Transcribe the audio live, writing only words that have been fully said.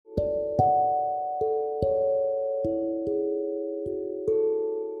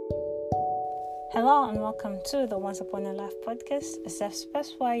Hello and welcome to the Once Upon a Life podcast, a safe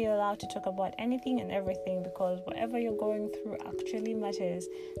space where you're allowed to talk about anything and everything because whatever you're going through actually matters.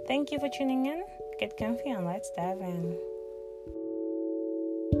 Thank you for tuning in. Get comfy and let's dive in.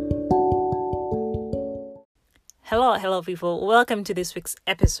 Hello people. Welcome to this week's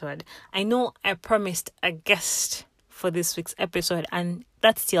episode. I know I promised a guest for this week's episode and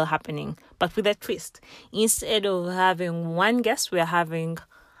that's still happening, but with a twist. Instead of having one guest, we are having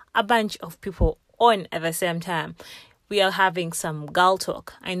a bunch of people on at the same time. We are having some girl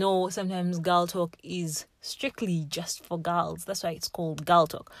talk. I know sometimes girl talk is strictly just for girls. That's why it's called girl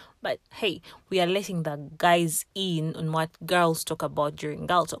talk. But hey, we are letting the guys in on what girls talk about during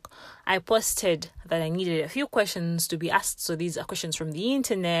girl talk. I posted that I needed a few questions to be asked. So these are questions from the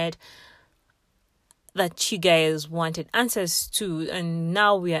internet that you guys wanted answers to, and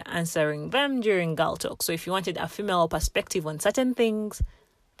now we are answering them during girl talk. So if you wanted a female perspective on certain things,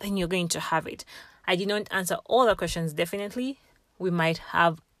 then you're going to have it. I did not answer all the questions, definitely. We might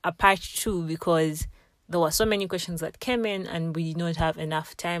have a part 2 because there were so many questions that came in and we did not have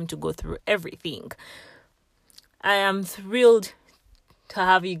enough time to go through everything. I am thrilled to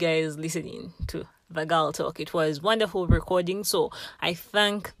have you guys listening to the girl talk. It was wonderful recording. So I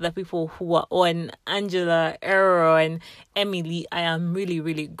thank the people who were on, Angela, Aaron, Emily. I am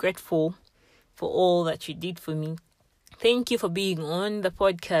really grateful for all that you did for me. Thank you for being on the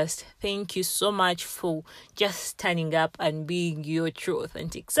podcast. Thank you so much for just standing up and being your true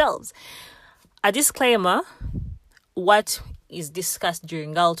authentic selves. A disclaimer, what is discussed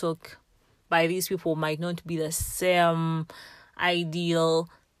during girl talk by these people might not be the same ideal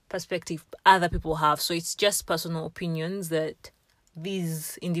perspective other people have. So it's just personal opinions that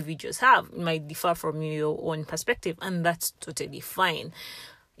these individuals have. It might differ from your own perspective, and that's totally fine.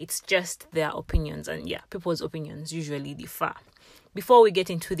 It's just their opinions, and people's opinions usually differ. Before we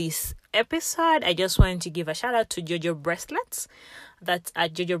get into this episode, I just want to give a shout out to Jojo Bracelets. That's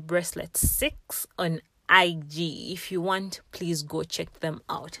at Jojo Bracelets 6 on IG. If you want, please go check them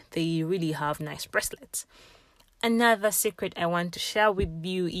out. They really have nice bracelets. Another secret I want to share with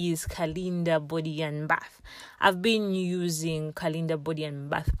you is Kalinda Body and Bath. I've been using Kalinda Body and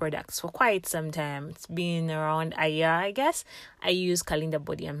Bath products for quite some time. It's been around a year, I guess. I use Kalinda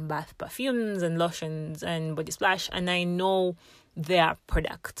Body and Bath perfumes and lotions and body splash, and I know their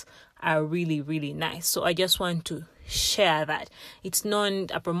products are really nice. So I just want to share that. It's not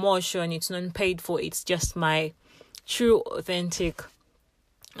a promotion, it's not paid for, it's just my true authentic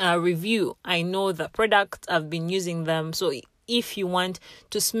review. I know the products, I've been using them. So if you want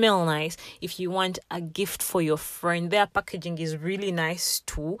to smell nice, if you want a gift for your friend, their packaging is really nice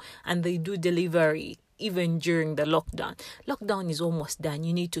too, and they do delivery even during the lockdown. Lockdown is almost done.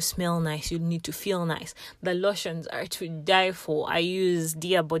 You need to smell nice, you need to feel nice. The lotions are to die for. I use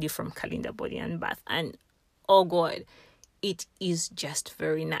Dear Body from Kalinda Body and Bath, and oh god, it is just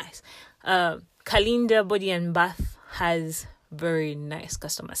very nice. Kalinda Body and Bath has very nice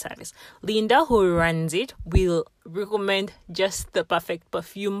customer service. Linda, who runs it, will recommend just the perfect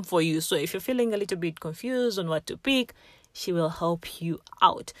perfume for you. So if you're feeling a little bit confused on what to pick, she will help you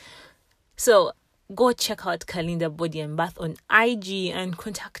out. So go check out Kalinda Body and Bath on IG and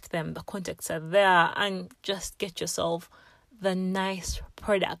contact them. The contacts are there, and just get yourself the nice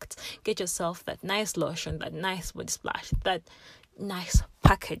product. Get yourself that nice lotion, that nice body splash, that nice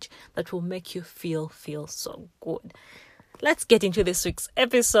package that will make you feel so good. Let's get into this week's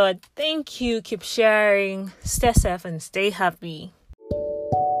episode. Thank you. Keep sharing. Stay safe and stay happy.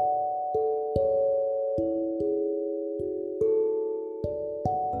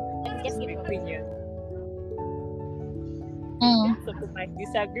 Opinion. So people might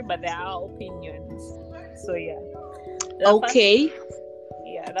disagree, but there are opinions. So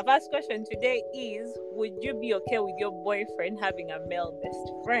the first question today is: would you be okay with your boyfriend having a female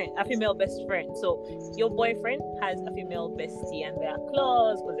best friend? So your boyfriend has a female bestie and they are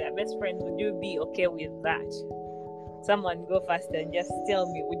close because they are best friends. Would you be okay with that? Someone go first and just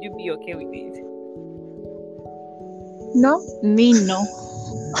tell me, would you be okay with it? No.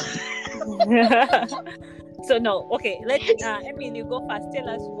 So no. Okay, let Emily, you go first. Tell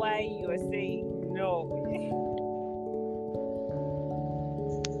us why you are saying no.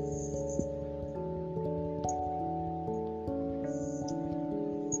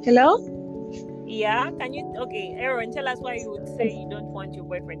 Hello? Yeah, can you? Okay, Aaron, tell us why you would say you don't want your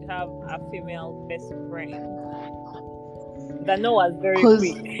boyfriend to have a female best friend. The no was very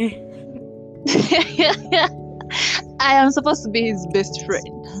quick. I am supposed to be his best friend.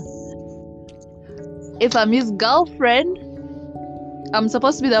 If I'm his girlfriend, I'm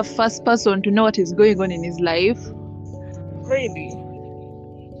supposed to be the first person to know what is going on in his life. Really?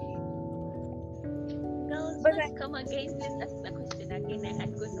 Come again, please ask the question again. I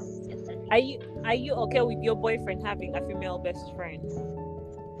had gone off yesterday. Are you okay with your boyfriend having a female best friend?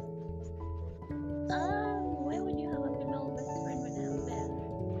 Why would you have a female best friend when I'm there?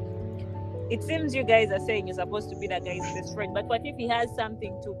 It seems you guys are saying you're supposed to be that guy's best friend, but what if he has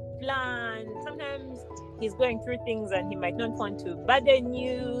something to plan? Sometimes he's going through things and he might not want to burden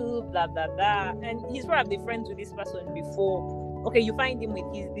you, blah blah blah, and he's probably friends with this person before. Okay, you find him with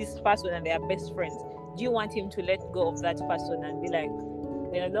this person and they are best friends. Do you want him to let go of that person and be like,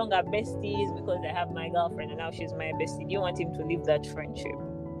 they're no longer besties because I have my girlfriend and now she's my bestie? Do you want him to leave that friendship?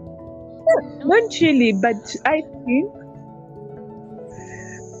 Not really, but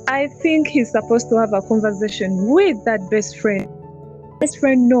I think he's supposed to have a conversation with that best friend. Best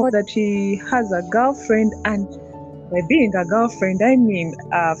friend know that he has a girlfriend, and by being a girlfriend, I mean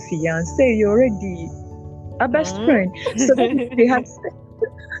a fiance. You're already a best friend, so that he has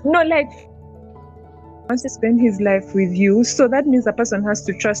wants to spend his life with you. So that means the person has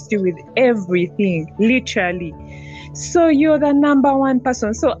to trust you with everything, literally. So you're the number one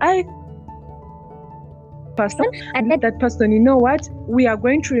person. So and let that person, you know what, we are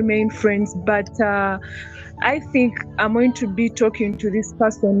going to remain friends, but I think I'm going to be talking to this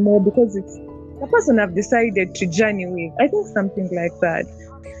person more because it's the person I've decided to journey with. I think something like that.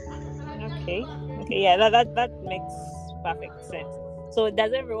 Okay, yeah, that makes perfect sense. So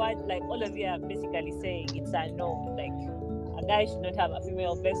does everyone, like all of you are basically saying it's a no, like a guy should not have a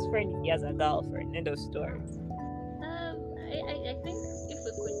female best friend if he has a girlfriend? End of story. I think if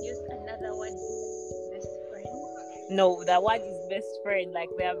we could use another word, best friend. No, that word is best friend. Like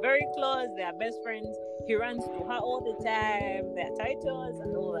they are very close, they are best friends. He runs to her all the time, their titles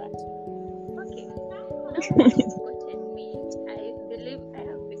and all that. Okay. Now that you've gotten me, I believe I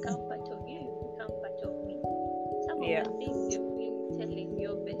have become part of you, you've become part of me. Some of the things you've been telling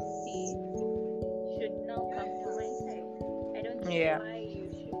your bestie should now come to my side. I don't see why you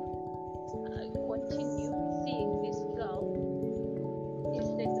should continue seeing this girl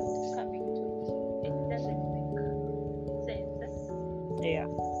instead of coming to me. It doesn't make sense. Yeah.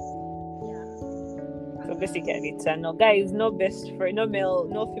 So basically, it's a no. Guys, no best friend, no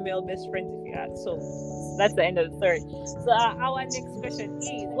female best friends if you had. So that's the end of the third. So our next question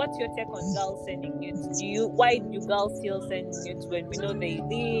is: what's your take on girls sending nudes? Why do girls still send nudes when we know they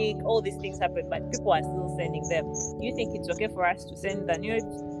leak? All these things happen, but people are still sending them. Do you think it's okay for us to send the nudes?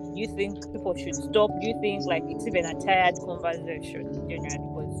 Do you think people should stop? Do you think like it's even a tired conversation generally,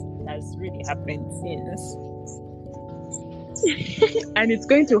 because it has really happened since? And it's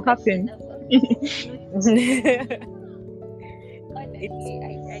going to happen. Honestly, I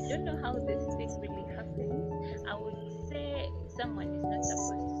don't know how this thing really happens. I would say someone is not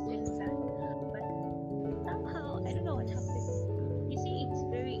supposed to send that, but somehow I don't know what happens. You see, it's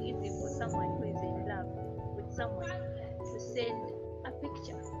very easy for someone who is in love with someone to send a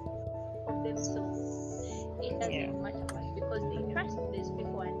picture of themselves. It doesn't matter much because they trust these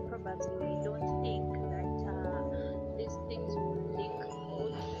people and probably they don't think that these things will leak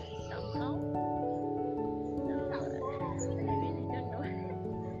out somehow.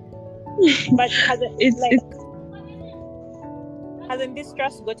 But hasn't this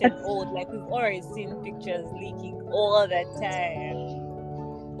trust gotten old? Like we've already seen pictures leaking all the time.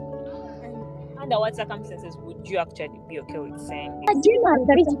 And under what circumstances would you actually be okay with saying this? Do you know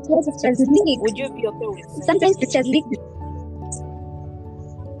the reason pictures leak? Would you be okay with saying Sometimes pictures leak.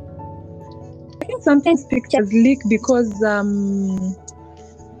 I think sometimes pictures leak because a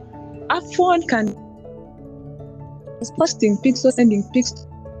phone can posting pics or sending pics.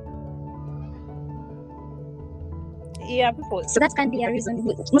 Yeah, people. So that can be a reason.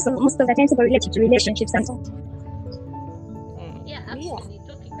 Most of the time, people relate to relationships and so. Yeah, actually,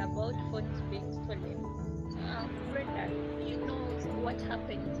 talking about phones being stolen, Brenda, you know what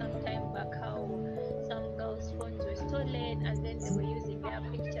happened some time back? How some girls' phones were stolen, and then they were using their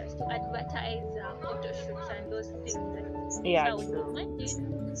pictures to advertise photo shoots and those things. Yeah, now,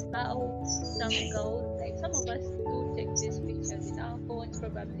 imagine how some girls, like some of us, do take these pictures in our phones,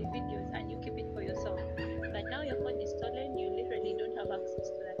 probably videos, and you keep it for yourself. But now your phone is stolen, you literally don't have access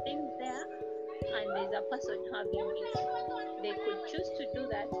to the things there, and there's a person having it. They could choose to do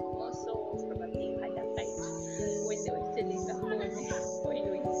that. Also, probably had a fight when they were stealing the phone, or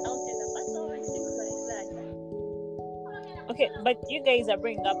you insulted the person and things like that. Okay, but you guys are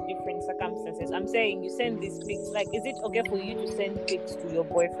bringing up different circumstances. I'm saying you send these pics. Like, is it okay for you to send pics to your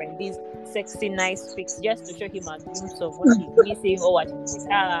boyfriend? These sexy, nice pics, just to show him a glimpse of what he's missing or what he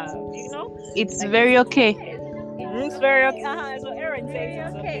would have. You know, It's like, very okay. It's very okay. So Aaron says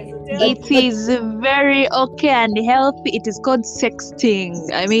it's okay. So it is very okay and healthy. It is called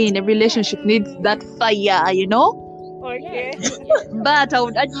sexting. I mean, a relationship needs that fire, you know. Okay. Yes, yes. But I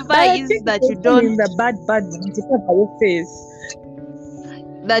would But I advise think that it's you also don't in the bad one to cover your face.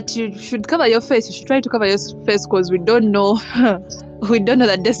 that you should cover your face. You should try to cover your face because we don't know we don't know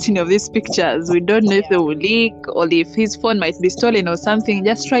the destiny of these pictures. We don't know if they Yeah. will leak or if his phone might be stolen or something.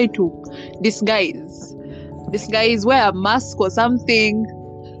 Just try to disguise. Wear a mask or something.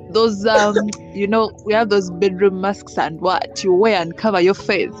 Those we have those bedroom masks and what you wear and cover your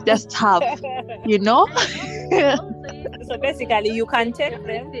face. Just have, you know? And also So basically, you can check take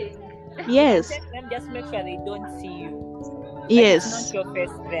them. everything. You can Yes. take them. Just make sure they don't see you. Like it's Yes. not your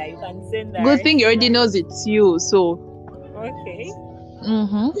face there. You can send that. Good thing he already knows it's you, so Okay.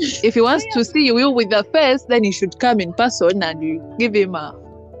 if he wants to see you with the face, then he should come in person and you give him a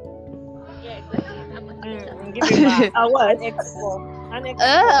Yeah, exactly. Have a picture. Give him A what? an expo. An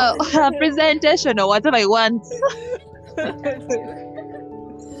expo. a presentation or whatever he wants.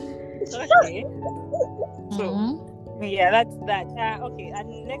 Okay. So Mhm. yeah, that's that. Okay,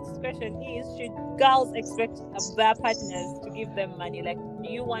 and next question is: should girls expect their partners to give them money? Like, do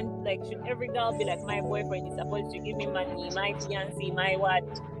you want should every girl be like, my boyfriend is supposed to give me money, my fiancé, my what?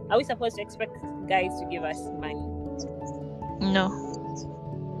 Are we supposed to expect guys to give us money? No.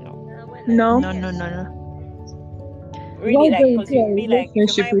 No. Really, Why like, go because into a you'd be like, if you're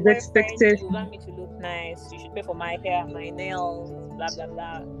relationship my with boyfriend, you expectation? want me to look nice, you should pay for my hair, my nails, blah blah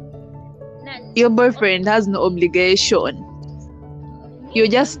blah. Your boyfriend has no obligation. You're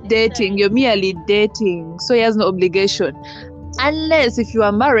just dating. You're merely dating. So he has no obligation. Unless if you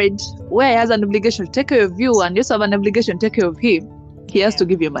are married, where he has an obligation to take care of you and you also have an obligation to take care of him, he has to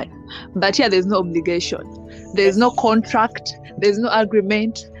give you money. But here there's no obligation. There's no contract. There's no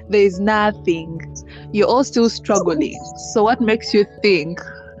agreement. There's nothing. You're all still struggling. So what makes you think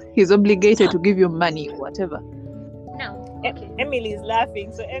he's obligated to give you money or whatever? Now, okay. Emily is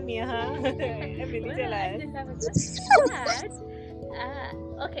laughing. So Emily, Emily, Well, tell I us. didn't have a good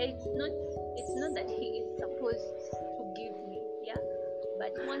okay, it's not that he is supposed to give me, yeah,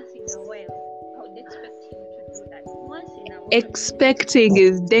 but once in a while I would expect him to do that. Once in a while. Expecting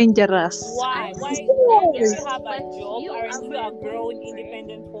is dangerous. Why? Why? Yes. If you have a But job, you aren't are you my a grown, boyfriend.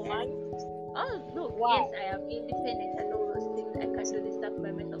 independent woman? Oh no, Why? yes, I am independent and all those things. I can do this stuff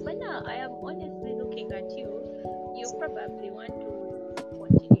by myself. But now I am honestly looking at you. You probably want to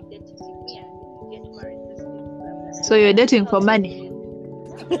continue dating with me and get married. This thing, blah, blah. So you're dating for money.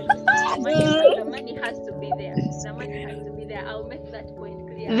 The money has to be there. The money has to be there. I'll make that point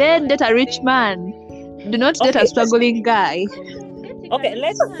clear. Then date a rich man. Do not date a struggling guy. Okay,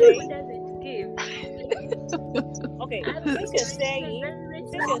 let's say say. who doesn't give. Okay, since you're saying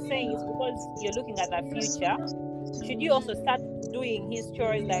it's because you're looking at the future, should you also start doing his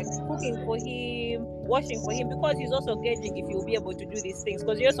chores, like cooking for him, washing for him, because he's also gauging if you'll be able to do these things,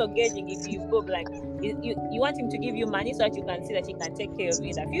 because you're also gauging if you go like you want him to give you money so that you can see that he can take care of you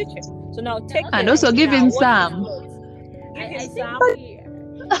in the future. So now take And care also of give now, him wash his some. clothes. Give him I some.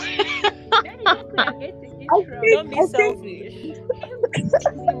 Don't be selfish.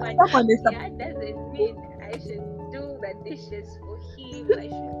 Someone is Yeah, doesn't mean I should do the dishes for him. I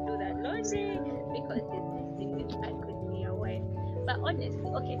should do the laundry because he's testing it. I could be aware. But honestly,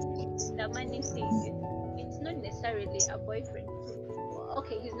 okay, the money thing, it's not necessarily a boyfriend.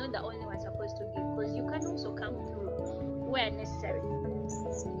 Okay, he's not the only one supposed to give, because you can also come through where necessary.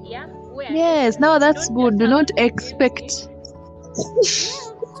 Yeah, where Yes, now that's good. Do not expect.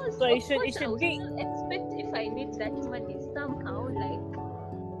 Yeah, of course. So it should I be. will still expect if I need that money somehow, like.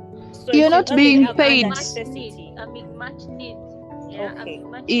 So You're it not should being be under paid. necessity. I mean, much need. Yeah, I Okay.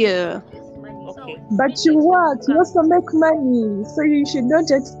 mean, much Yeah. need this money. So Okay. But you work, you also make money, so you should not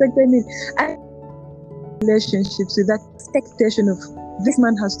expect any relationships with that expectation of this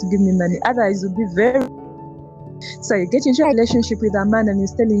man has to give me money. Otherwise, it would be very. So you get into a relationship with a man and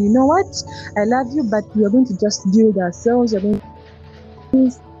he's telling you, you know what, I love you, but we are going to just build ourselves. We're going to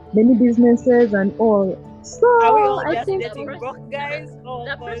do many businesses and all. So Are we all I just think dating broke guys? Or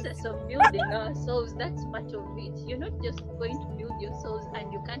the process of building ourselves, that's part of it. You're not just going to build yourselves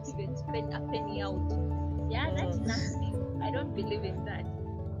and you can't even spend a penny out. Yeah, that's nothing. I don't believe in that.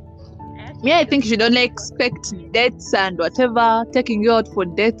 I think you should only expect dates and whatever, taking you out for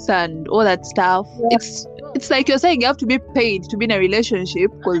dates and all that stuff. Yeah. It's like you're saying you have to be paid to be in a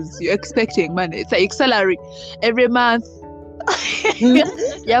relationship because you're expecting money. It's like salary every month. You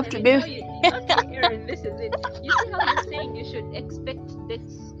have to be. Okay, Erin, this is it. You see how you're saying you should expect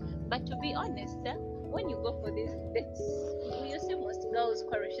dates, but to be honest, when you go for these dates, you see most girls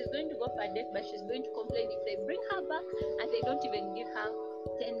quarrel. She's going to go for a date, but she's going to complain if they bring her back and they don't even give her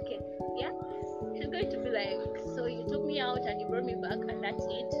 10k. Yeah. she's going to be like, so you took me out and you brought me back and that's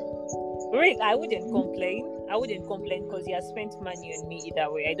it. Rick, I wouldn't complain. Because he has spent money on me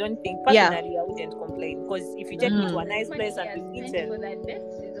either way. I don't think Yeah. personally I wouldn't complain because if you take me to a nice place and Money we he has spent eaten, for that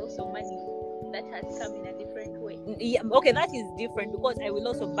dates is also money that has come in a different way. yeah, okay, that is different because I will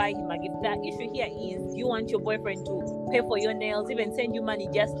also buy him a gift. The issue here is you want your boyfriend to pay for your nails, even send you money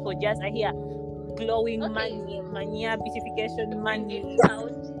just I hear glowing Okay. money, beautification money.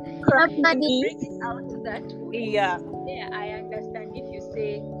 Out. Crap Bring money. it out that way. Yeah. Yeah, I understand if you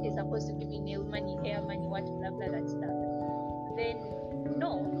say he's supposed to give me nail money, hair money, what blah blah that stuff. Then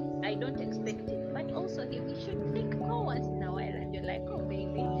no, I don't expect it. But also he should go once in a while and you're like, oh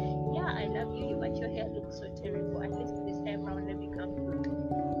baby, yeah, I love you, but your hair looks so terrible. At least this time around let me come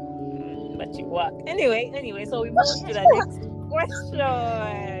through. But you work. Anyway, so we move to the next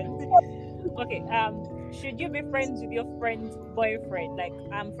question. Okay, should you be friends with your friend's boyfriend? Like,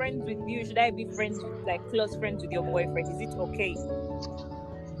 I'm friends with you. Should I be friends, like close friends with your boyfriend? Is it okay?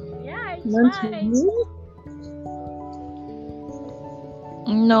 Yeah, it's Not fine. me.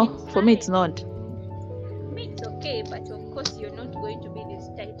 No, It's for me it's fine. not. Me, it's okay, but of course you're not going to be these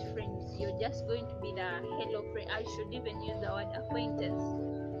tight friends. You're just going to be the hello friend. I should even use the word acquaintance.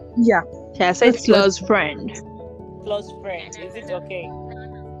 Yeah, Yeah, say it's close friend. Close friends. Is it okay?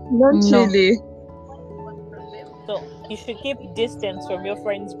 not No. really. What problem? So you should keep distance from your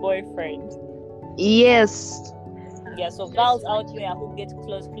friend's boyfriend. Yes. Yeah, so girls out there who get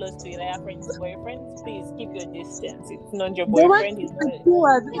close to their friend's boyfriends, please keep your distance. It's not your The one boyfriend. It's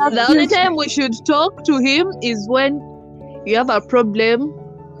not... The only time we should talk to him is when you have a problem,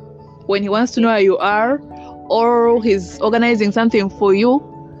 when he wants to know how you are, or he's organizing something for you,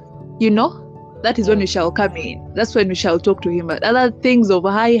 that is when we shall come in. That's when we shall talk to him. But other things of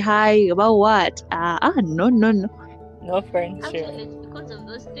hi, about what? No. No friendship. Actually, it's because of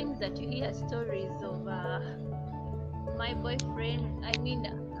those things that you hear stories of my boyfriend. I mean,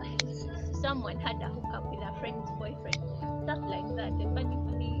 someone had a hookup with a friend's boyfriend. Stuff like that. The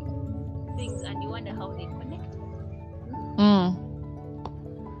funny things, and you wonder how they connect.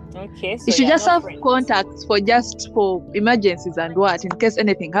 Okay, so You should you're just not have friends. contacts for emergencies and what, in case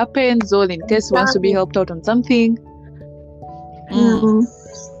anything happens, or in case he wants to be helped out on something.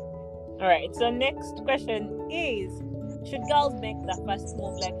 All right, so next question is, should girls make the first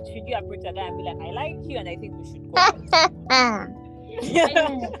move? Like, should you approach a guy and be like, I like you and I think we should go out?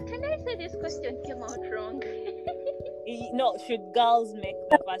 Can I say this question came out wrong? No, should girls make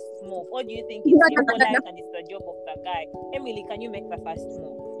the first move? Or do you think it's impolite and it's the job of the guy? Emily, can you make the first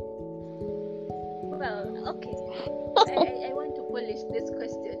move? Well, okay. I want to polish this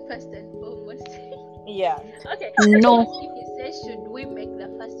question first and foremost. Yeah. Okay. No. If he says, should we make the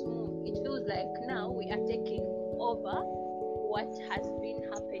first move? It feels like now we are taking over what has been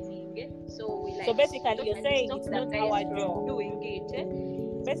happening. So we like. So basically, you're and saying stop it's the not guys our from job. doing it.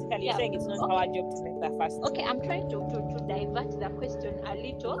 Basically, Yeah. you're saying it's not our job to make the first move. Okay, I'm trying to divert the question a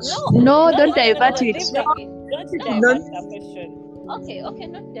little. No, don't divert it. Leave that. Don't No. divert the question. Okay,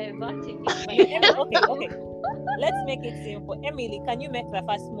 not diverting it. But Okay. Let's make it simple. Emily, can you make the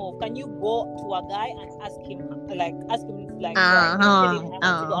first move? Can you go to a guy and ask him like, tell him, I want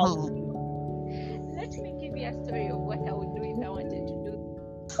to go out with you? let me give you a story of what I would do if I wanted to do.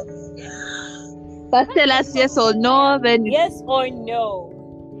 But tell us yes or no, then Yes or no?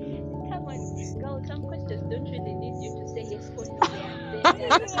 Come on, girl, some questions don't really need you to say yes or no. No.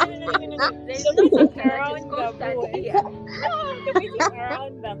 There's You're beating something that around is the constant bush. here. You're beating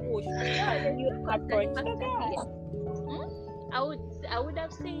around the bush. How do you approach the Constant guy? here. I would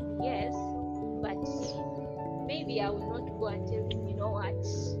have said yes, but maybe I would not go and tell him, you know what,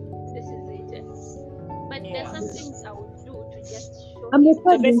 this is it. But Yeah. there's some things I would do to just show I'm him. So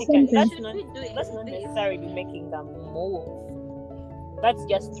recording basically, something. that's Should not we do it that's not this? necessarily making the move. That's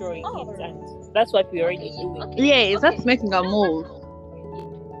just throwing Oh. it, and that's what we already Okay, doing. okay, yes, that's okay. making a move.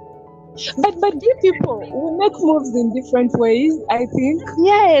 But you people, we make moves in different ways, I think.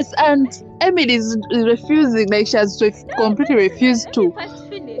 Yes, and Emily is refusing, like she has completely refused Let to. me first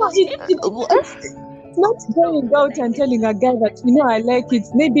finish. No, it's not going out and telling a guy that, I like it.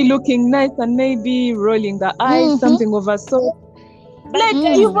 Maybe looking nice and maybe rolling the eyes, Mhm. something of a sort. But Like,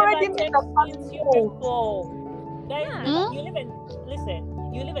 guys you've never already take made a hints, you move. people. Guys, Yeah. never,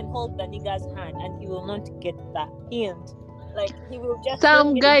 you'll even hold the nigga's hand and he will not get the hint. Like, he will just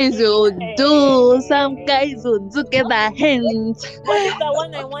Some get guys the will hint. do, some guys will do get the hint. What if the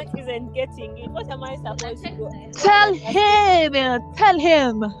one I want isn't getting it? What am I supposed to do? Tell him.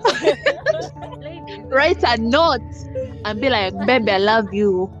 Ladies, Write a note and be like, baby, I love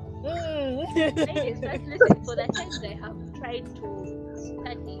you. Mm. ladies, just listen. For the times I have tried to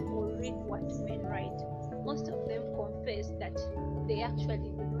study or read what men write, most of them confess that they actually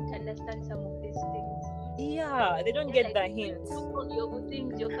do not understand some of these things. Yeah, they don't They're get like, the hint. all your good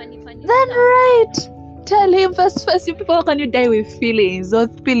things, your funny Then stuff. right. Tell him first, you people, how can you die with feelings? Those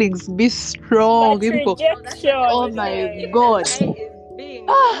feelings be strong. But You people. rejection. Oh If my the God. guy is being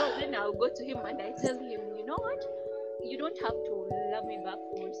no, then I'll go to him and I tell him, you know what? You don't have to love me back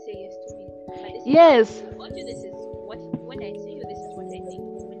or say yes to me. But this Yes. is about you. This is what when I see you. This is what I think.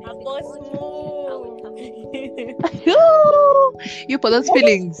 When I I think go about you, how it happens. smooth. You for those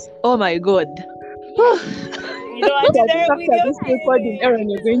feelings. Oh my God. You know, I So did I think that with after your this recording, feelings. Aaron,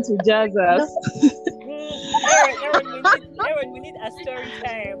 you're going to jazz us. Aaron, we need a story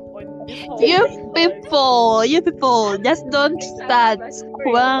time on this whole You thing. people, just don't start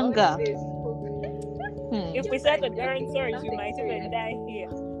kwanga. If we start on Aaron stories, we might even die here.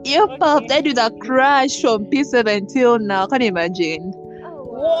 You Okay. have died with a crush from P7 till now. Can you imagine?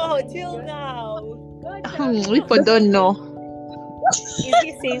 Whoa, till now. People don't know. Is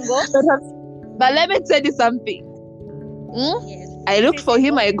he single? But let me tell you something. Yes. I looked for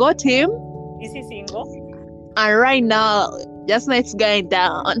him, I got him, Is he single? and right now, just now it's going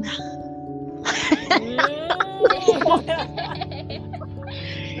down.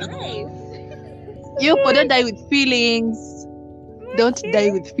 Nice. You people don't die with feelings. Don't die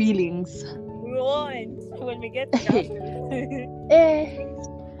with feelings. We won't when we get to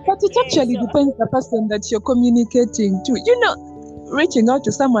But it actually so- depends the person that you're communicating to. You know, reaching out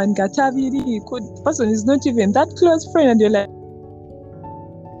to someone, Gataviri, the person is not even that close friend, and you're like,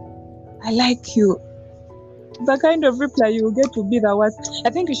 I like you. The kind of reply you will get to be the worst. I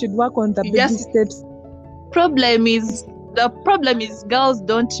think you should work on the baby Just- steps. The problem is girls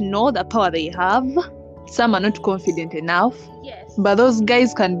don't know the power they have. Some are not confident enough. Yes. But those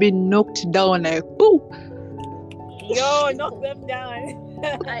guys can be knocked down like pooh. Yo, knock them down.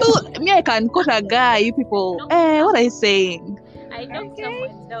 Me, I can quote a guy, you people. What are you saying? I knocked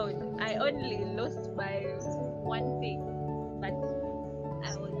someone down. I only lost by one thing, but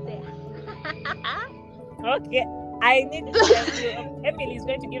I was there. Okay. I need to tell you, Emily is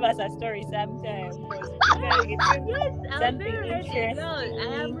going to give us a story sometime. Yes, I'm Something very ready. interesting. No,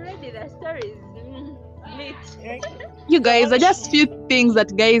 I am ready. The story is lit. You guys are just few things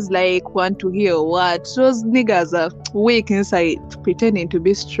that guys like want to hear. What those niggas are weak inside, pretending to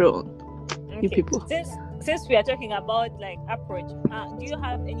be strong. You people. Since we are talking about like approach, do you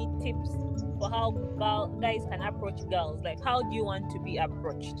have any tips for how guys can approach girls? Like, how do you want to be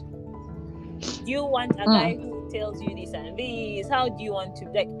approached? Do you want a guy who tells you this and this? How do you want to,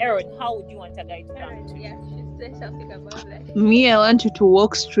 like, Aaron, how would you want a guy to come to you? Yeah, she said something about that. Me, I want you to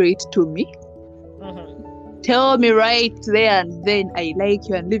walk straight to me. Mm-hmm. Tell me right there and then I like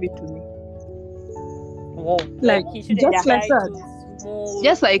you and leave it to me. Whoa. Like, he shouldn't just like try that. to smooth.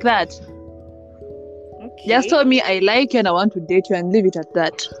 Just like that. Okay. Just tell me I like you and I want to date you and leave it at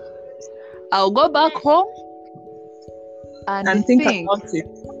that. I'll go back home and think think. about it.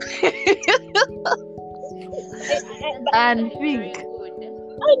 And Very think. good.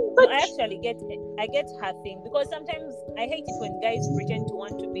 No, I get her thing, because sometimes I hate it when guys pretend to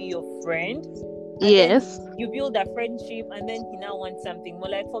want to be your friend. And Yes. then you build a friendship and then he now wants something more.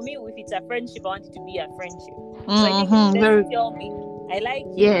 Like for me, if it's a friendship, I want it to be a friendship. So I think it's Very. best to tell me I like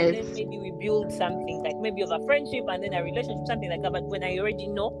you, and Yes. then maybe we build something, like maybe of a friendship and then a relationship, something like that. But when I already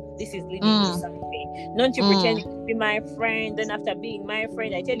know this is leading to something, don't you pretend to be my friend, then after being my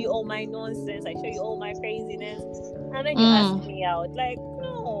friend, I tell you all my nonsense, I show you all my craziness, and then you ask me out. Like,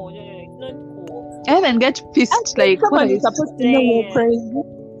 no, it's not cool. And then get pissed like what Someone are is you supposed to know saying? more crazy.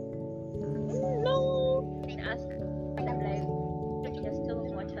 No. Ask. I'm like, just tell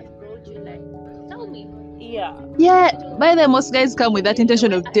me what has brought you. Like, tell me. Yeah. Yeah, by the most guys come with that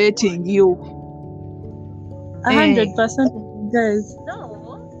intention of dating you. 100% guys.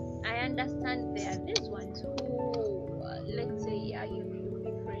 No, I understand there are these ones who, let's say, you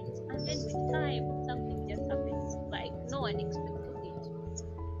be friends, and then with time, something just happens. Like, no one expected it.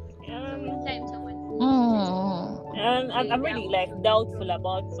 So with time, someone. I'm really like doubtful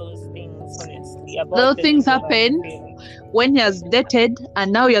about those things, honestly. About Those the things about happen feelings. when he has dated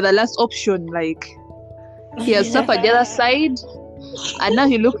and now you're the last option. Like he has suffered the other side and now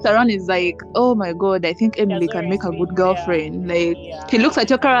he looked around, he's like, oh my god, I think Emily can make a always good been girlfriend. Like he looks at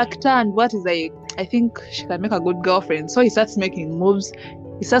your character and what is like, I think she can make a good girlfriend. So he starts making moves,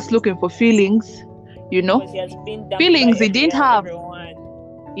 he starts looking for feelings, you know. Because he has been dumped Feelings by he didn't have. everyone.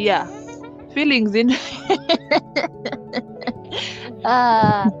 Yeah, feelings in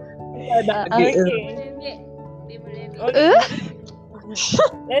Okay. uh,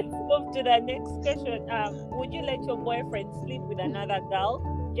 Let's move to the next question. Would you let your boyfriend sleep with another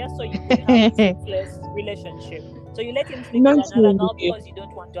girl just so you can have a sexless relationship? So you let him sleep Not with another girl really. because you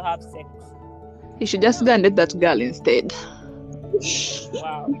don't want to have sex. You should just go and date that girl instead.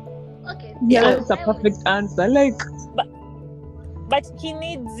 Wow. Okay. Yeah, Yeah. that's a perfect answer. Like, But he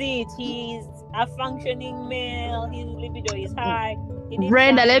needs it. He's a functioning male. His libido is high. He needs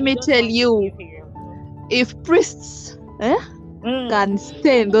Brenda, something let me don't tell want to you, give him. if priests Mm. can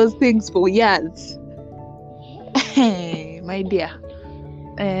stay in those things for years, my dear.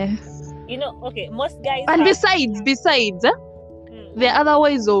 You know, okay, most guys And have... besides, Mm. there are other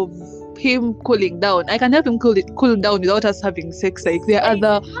ways of him cooling down. I can help him cool down without us having sex. Like there are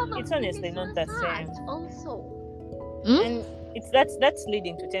other. It's honestly not the same. Also, And that's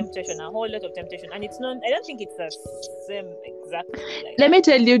leading to temptation, a whole lot of temptation. And it's not, I don't think it's the same exactly. Like Let me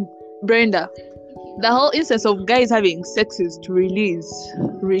tell you, Brenda, the whole instance of guys having sex is to release.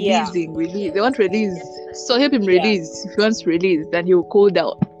 They want release. So help him Yeah. release. If he wants release, then he will cool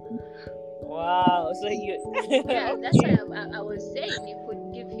down. Wow, so you yeah, that's why I was saying you could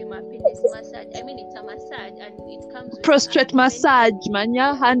give him a penis massage. I mean, it's a massage and it comes with Prostrate massage,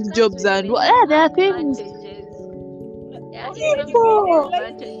 mania, hand jobs, and there are things. Yeah, it Okay, comes you with made it many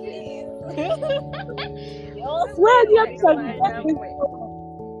like advantages. You also well, you like have that. to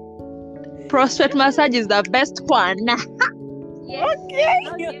Prostrate massage is the best one. Yes. Okay.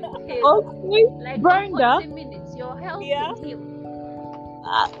 I'll give him Okay, like for Brenda, 40 minutes. Your health Yeah. will heal.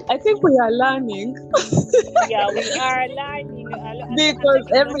 I think we are learning Yeah, we are learning I'm because taking notes,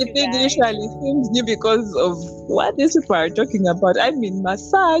 you everything guys. usually seems new because of what these people are talking about. I mean,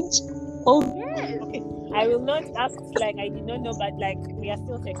 massage. Oh, Yes. Okay, I will not act like I did not know, but like we are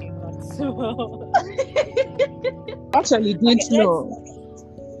still taking notes. actually didn't Okay, know.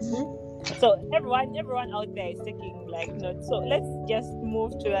 So everyone out there is taking like notes. So let's just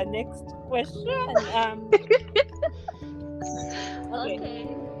move to the next question. Okay.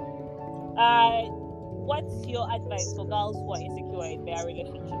 What's your advice for girls who are insecure in their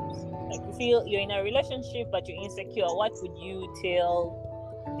relationships? Like you feel you're in a relationship but you're insecure. What would you tell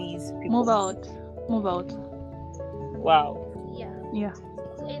these people? Move out. Wow. Yeah.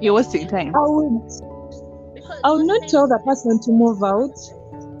 You're wasting time. I would not tell the person to move out,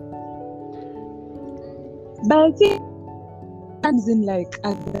 but I think it comes in like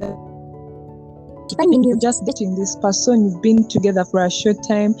at the timing you're just dating this person, you've been together for a short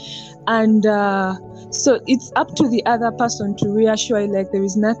time, and so it's up to the other person to reassure you like there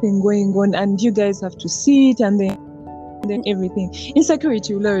is nothing going on, and you guys have to see it, and then everything.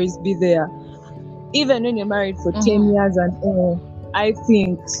 Insecurity will always be there, even when you're married for 10 years and all. I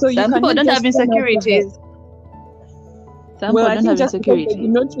think so. Some people don't have insecurities. Some people don't have insecurities. They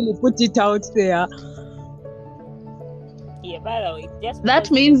not really put it out there. Yeah, by the way, just That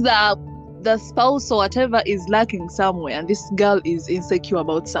because- means that the spouse or whatever is lacking somewhere, and this girl is insecure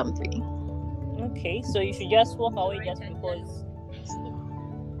about something. Okay, so you should just walk away just because.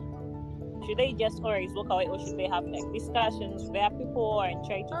 Should they just always walk away, or should they have like discussions with their people and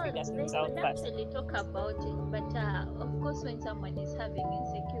try to figure They things out could first? actually talk about it, but of course, when someone is having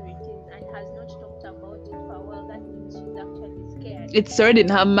insecurities and has not talked about it for a while, that means she's actually scared. It's already in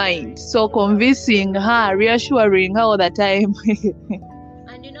her mind. So convincing her, reassuring her all the time.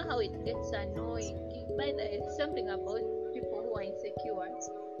 And you know how it gets annoying. By the it's something about people who are insecure.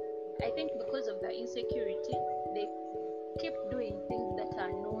 I think because of the insecurity, they keep doing things that are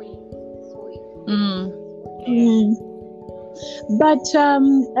annoying. So it But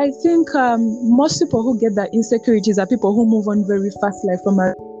I think most people who get the insecurities are people who move on very fast, like from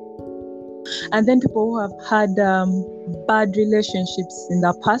a, and then people who have had bad relationships in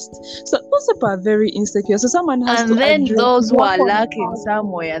the past. So those people are very insecure. So someone has to And then address those who are what- lacking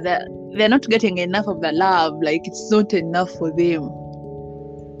somewhere, they're not getting enough of the love. Like it's not enough for them.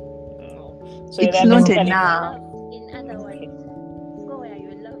 So It's they're not basically- enough. in other words, go where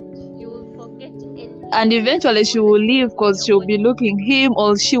you're loved. You will forget anything. And eventually she will leave because she'll be looking him,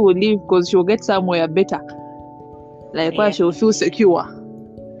 or she will leave because she'll get somewhere better. Like where Yeah. she'll feel secure.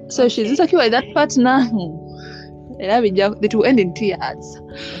 So if she's insecure with that partner, it will end in tears.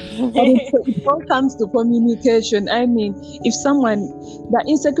 But it all comes to communication. I mean, if someone, the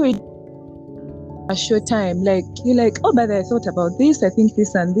insecurity a short time, like you're like, oh, but I thought about this, I think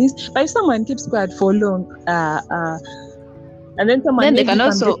this and this. But if someone keeps quiet for long, and then someone Then they maybe can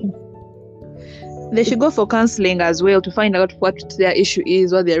also- They should go for counseling as well to find out what their issue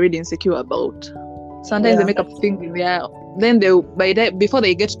is, what they're really insecure about. Sometimes they Yeah. make up things in their. Then before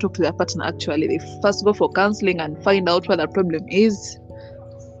they get to talk to their partner, actually, they first go for counseling and find out what the problem is.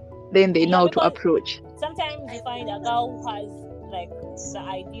 Then they know how to because- approach. Sometimes you find a girl who has like the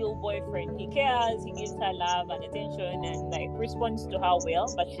ideal boyfriend. He cares, he gives her love and attention and like responds to her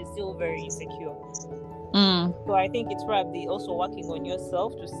well, but she's still very insecure. So I think it's probably also working on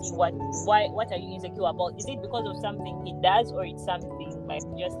yourself to see what are you insecure about. Is it because of something he does, or it's something like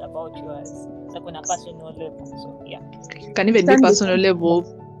just about yours, like on a personal level? So yeah, Can even be personal level,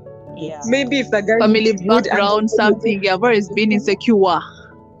 yeah, Maybe if the guy family is good background, and something. You've always been insecure.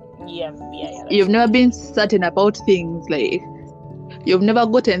 yeah. You've never been certain about things. Like you've never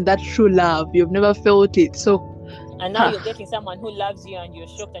gotten that true love. You've never felt it. So And now you're getting someone who loves you, and you're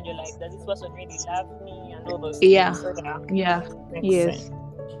shocked, and you're like, does this person really love me? And all those Yeah. things. So, yeah, makes yes. sense. So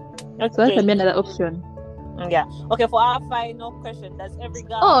that Okay. can be another option. Yeah. Okay, for our final question, does every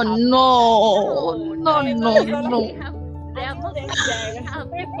girl Oh have no, Hey, no. There are Until more next time. how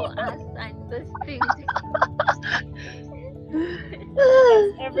people ask and those things.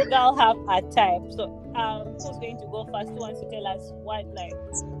 Does every girl have a type? So who's going to go first? Who wants to tell us what, like,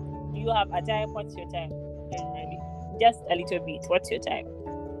 do you have a type? What's your type? Generally, just a little bit. What's your type?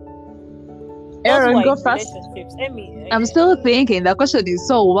 Aaron, Those who go are in first. relationships. Emmy, I'm still thinking. The question is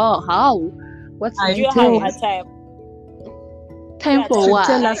so wow. How? What's I the do you tell have time? a type? Time Yeah, for type of what?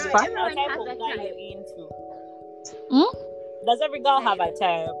 Tell guy- us a first. Everyone type has of a guy type. you're into. Hmm? Does every girl have a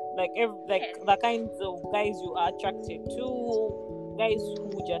type? Like Yes. the kinds of guys you are attracted to, guys who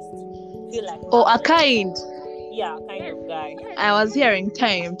just feel like Oh, a love. kind. Yeah, kind Yes. of guy. Yes. I was hearing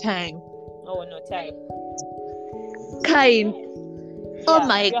time. Oh no, type. Kind. Oh Yeah,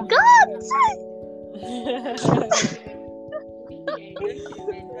 my yeah. God.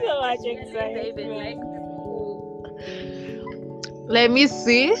 So much excitement. Let me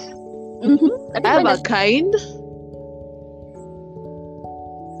see. I I think have when a kind.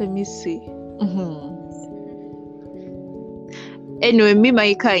 Let me see. Anyway, me,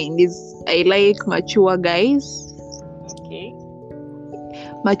 my kind is I like mature guys. Okay.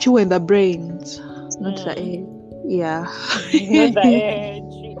 Mature in the brains, not the Mm. head. Yeah. Not the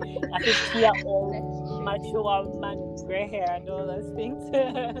age. A 50-year-old mature man, grey hair and all those things.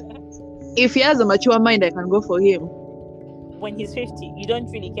 If he has a mature mind, I can go for him. When he's 50, you don't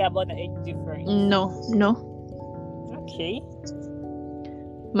really care about the age difference. No. Okay.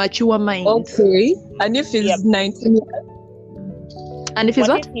 Mature mind. Okay. And if he's Yep. 19, And if he's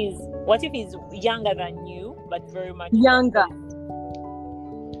what? What if he's younger than you but very much Younger.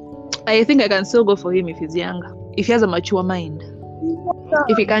 I think I can still go for him if he's younger. If he has a mature mind.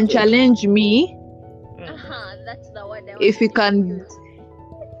 If he can challenge me, That's the word I if he wanted to can use.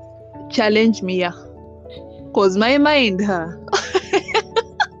 challenge me, yeah. Cause my mind,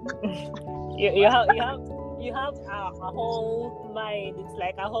 You have a whole mind. It's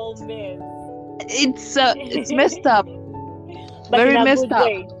like a whole mess. it's messed up. But Very in a messed good up.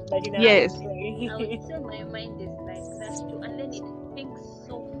 way. But in a Yes. good way. I would say my mind is like that too, and then it thinks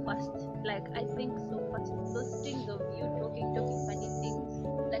so fast. Like I think so fast. Those things of you talking funny things.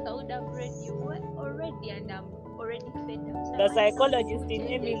 Like I would have read you already, and I'm already fed up. So The I want psychologist something in to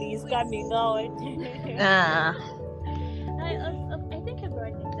change Emily it is quick. coming out. I think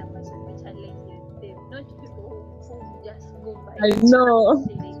everyone needs a person to challenge them, not people who just go by. I know.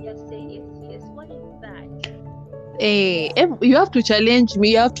 They just say yes. What is that? You have to challenge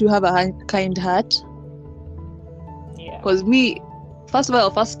me. You have to have a kind heart. Yeah. Because me, first of all,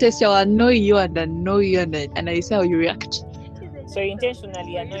 first test, I'll annoy you and I see how you react. So you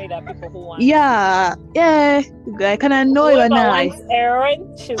intentionally annoy the people who want. Yeah, I can annoy you Whoever and I. wants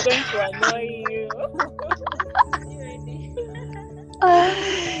Aaron, she's going to annoy you.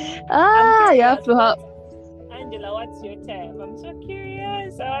 You have to have. Angela, what's your type? I'm so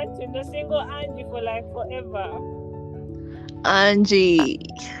curious. I want to know single Angie for like forever. Angie.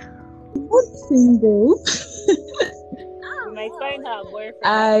 not single. You might find her a boyfriend.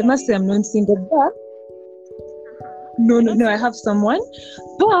 I must say I'm not single, but no, I have someone.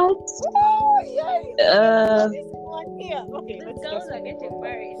 But Oh, yay. This one here. Okay, let's Girls just are getting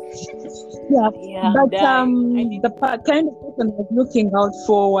married. Yeah, but I think the kind of person I was looking out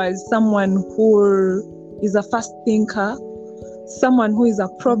for was someone who is a fast thinker, someone who is a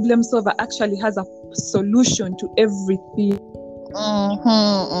problem solver, actually has a solution to everything. you're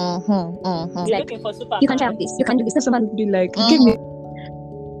Like, looking for Superman. you can try this, you can do this. That's someone. Be like, give me.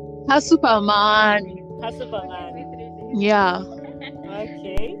 A Superman. Her Superman. Yeah.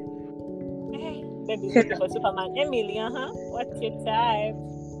 Okay. Baby's looking for Superman. Emily, what's your type?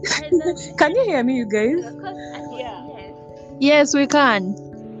 Can you hear me, you guys? Yeah. Yes, we can.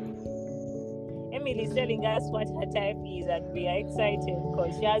 Emily's telling us what her type is, and we are excited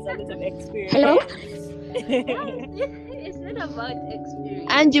because she has a lot of experience. Hello? It's not about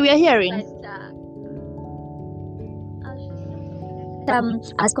experience. Angie, we are hearing. But,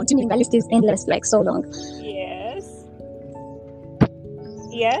 as continuing the list is endless, like so long. Yes.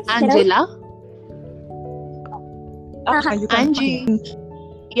 Yes. Angela? You can Angie? find-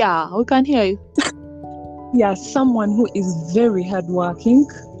 Yeah, we can hear you. Yeah, someone who is very hardworking.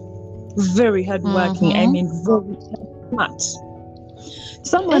 Very hardworking. I Mhm. mean, very smart.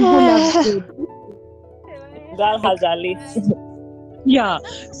 Someone who loves God. Girl has a list. Yeah,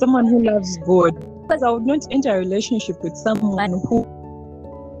 someone who loves God. Because I would not enter a relationship with someone who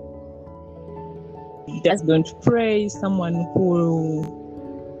just don't pray, someone who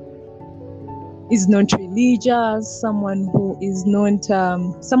is not religious, someone who is not,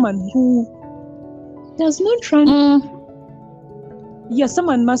 someone who does not run. Yeah,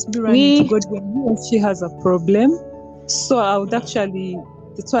 someone must be running to God when he or she has a problem. So I would actually,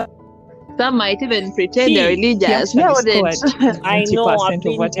 that's why Some might even pretend they're he religious. actually I wouldn't. scored I know, 90% I've of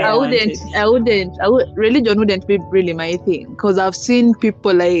been what there. I wanted. Religion wouldn't be really my thing, because I've seen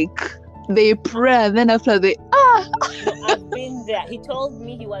people like they pray and then after they No, I've been there. He told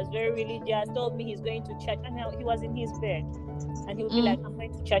me he was very religious, told me he's going to church, and now he was in his bed. And he would be like, I'm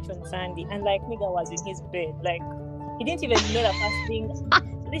going to church on Sunday. And like, nigga was in his bed. Like, he didn't even know the fasting.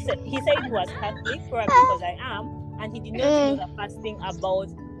 Listen, he said he was Catholic, probably because I am. And he did not know the fasting about,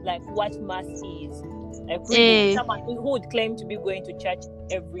 like, what Mass is. Like, really, someone who would claim to be going to church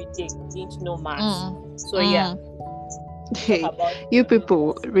every day didn't know Mass. So, yeah. Hey, About you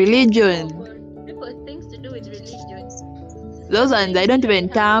people, religion. People things to do with religion. Those ones I don't even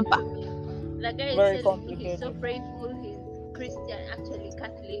tamper. The guy Very is telling me he's so complicated. prayerful, he's Christian, actually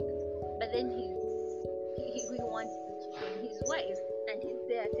Catholic, but then he wants to cheat on his wife, and he's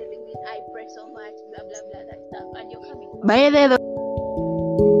there telling me I pray so much, blah blah blah, that stuff, and you're coming. By the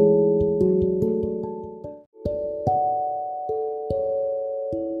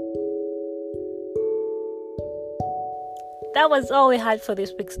That was all we had for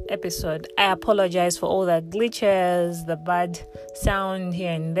this week's episode. I apologize for all the glitches, the bad sound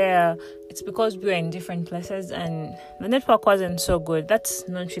here and there. It's because we were in different places and the network wasn't so good. That's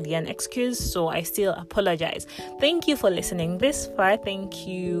not really an excuse, so I still apologize. Thank you for listening this far. Thank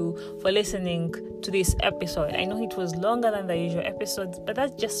you for listening to this episode. I know it was longer than the usual episodes, but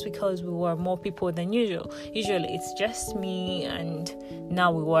that's just because we were more people than usual. Usually it's just me, and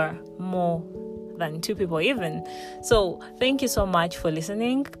now we were more than 2 people even. So thank you so much for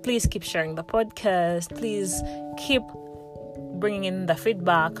listening. Please keep sharing the podcast. Please keep bringing in the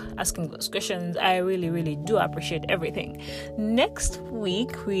feedback, asking those questions. I really do appreciate everything. Next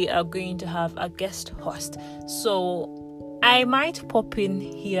week we are going to have a guest host, so I might pop in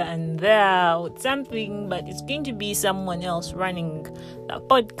here and there with something, but it's going to be someone else running the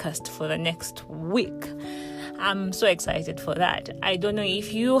podcast for the next week. I'm so excited for that. I don't know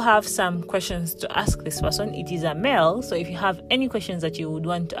if you have some questions to ask this person. It is a male, so if you have any questions that you would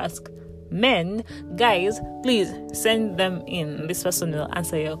want to ask men, guys, please send them in. This person will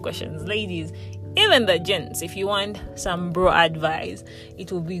answer your questions. Ladies, even the gents, if you want some bro advice,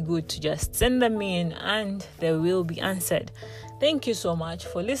 it will be good to just send them in and they will be answered. Thank you so much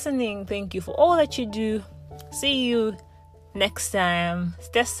for listening. Thank you for all that you do. See you next time.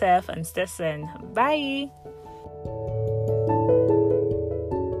 Stay safe and stay sane. Bye.